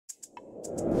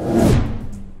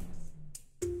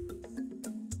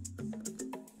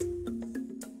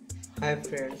Hi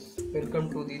friends, welcome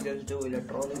to the Just Do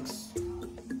Electronics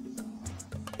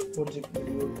project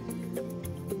video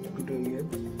tutorial.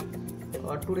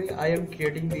 Today I am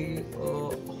creating the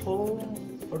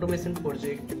home automation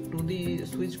project to the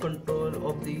switch control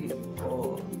of the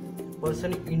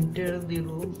person enter the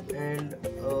room and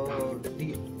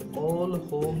the all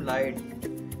home light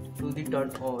to the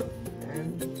turn on,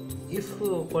 and if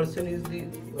person is the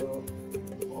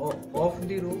off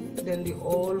the room, then the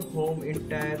all home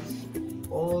entire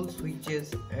all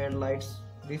switches and lights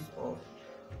this off.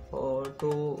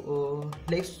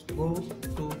 Let's go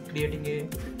to creating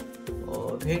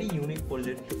a very unique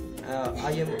project.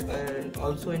 I am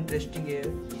also interested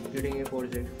in creating a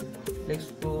project. Let's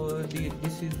go.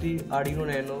 This is the Arduino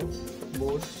Nano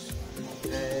board,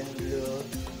 and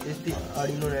this is the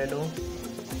Arduino Nano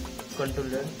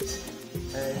controller,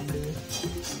 and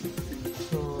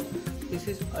so this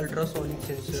is ultrasonic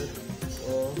sensor.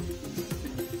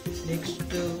 Next,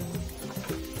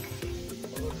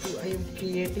 I am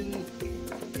creating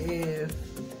a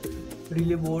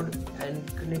relay board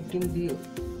and connecting the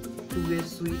two-way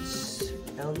switch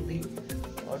on the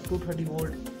 230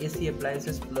 volt AC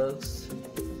appliances plugs.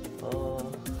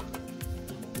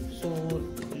 So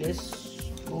let's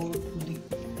go to the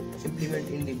implement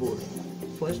in the board.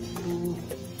 First, to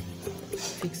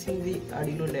fixing the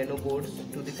Arduino Nano boards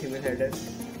to the female header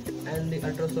and the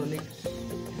ultrasonic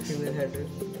female header,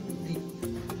 the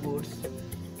boards,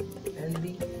 and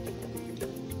the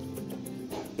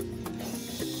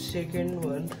second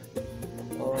one,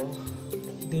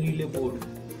 the relay board.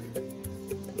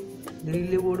 The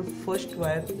relay board first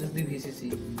wire is the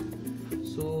VCC,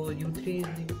 so U3 is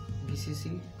the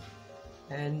VCC,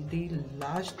 and the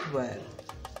last wire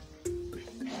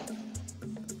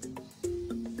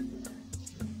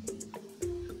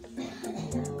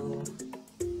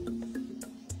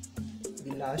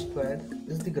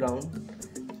is the ground,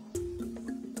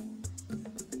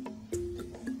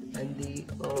 and the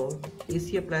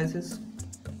AC appliances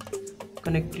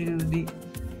connected to the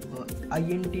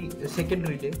INT second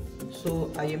relay.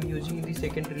 So I am using the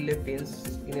second relay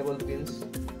pins, enable pins,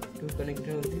 to connect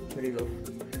to the middle of.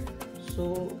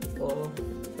 So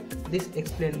this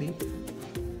explain the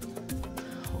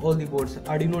all the boards.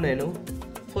 Arduino Nano.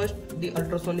 First, the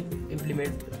ultrasonic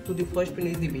implement. To the first pin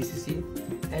is the VCC,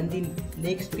 and the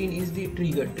next pin is the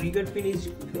trigger. Trigger pin is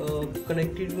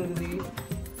connected to the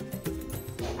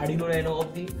Arduino Nano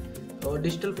of the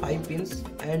digital 5 pins,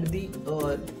 and the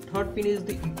third pin is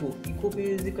the echo pin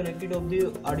is the connected of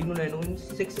the Arduino Nano in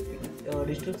 6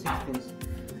 digital 6 pins,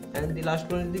 and the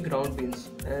last one is the ground pins.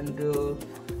 And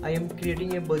I am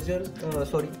creating a buzzer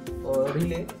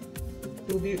relay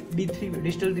to the D3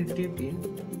 digital D3 pin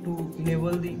to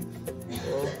enable the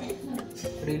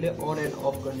relay on and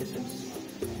off conditions.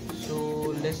 So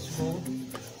let's go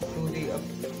to the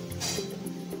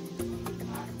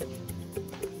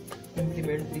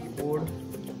implement the code,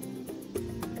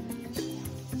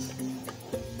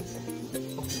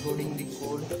 uploading the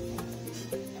code.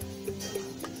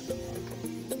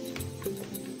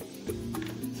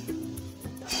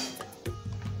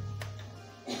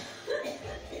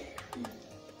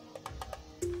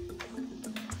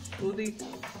 So the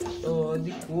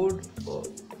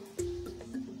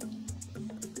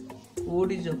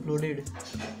code is uploaded.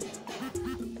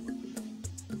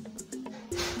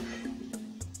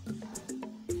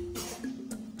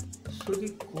 So the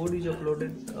code is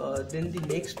uploaded. Then the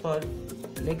next part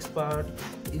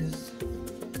is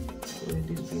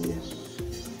this thing is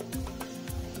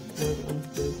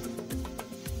unplugged.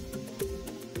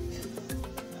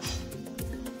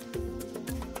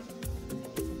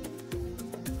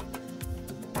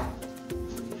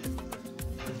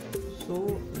 So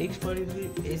next part is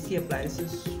the AC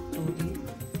appliances to the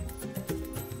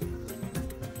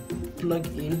plug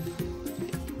in.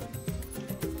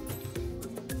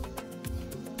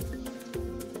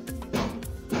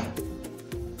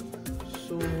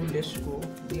 So let's go.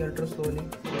 The ultrasonic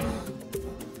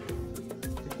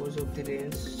because of the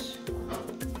range.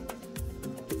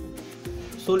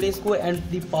 So let's go and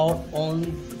the power on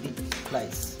the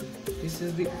lights. This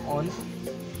is the on,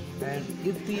 and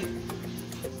if the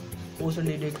motion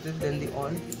detected, then the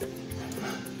on,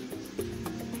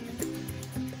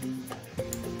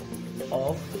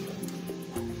 off,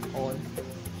 on.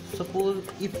 Suppose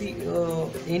if the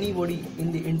anybody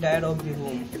in the entire in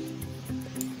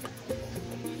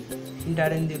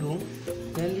the room,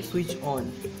 then the switch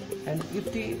on, and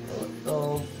if the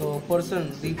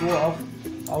person they go out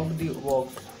the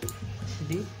box,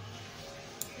 the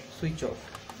switch off.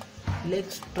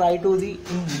 Let's try to the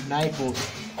in night mode.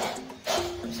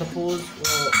 Suppose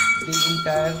the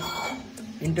entire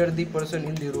enter the person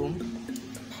in the room.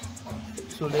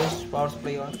 So let's power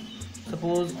supply on.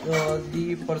 Suppose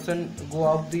the person go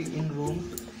out the in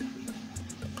room.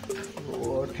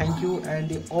 Thank you,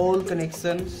 and all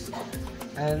connections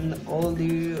and all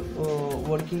the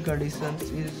working conditions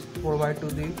is provided to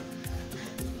the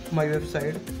my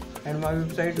website, and my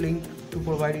website link to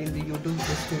provide in the YouTube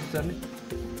description.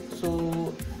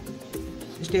 So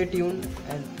stay tuned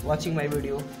and watching my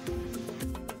video.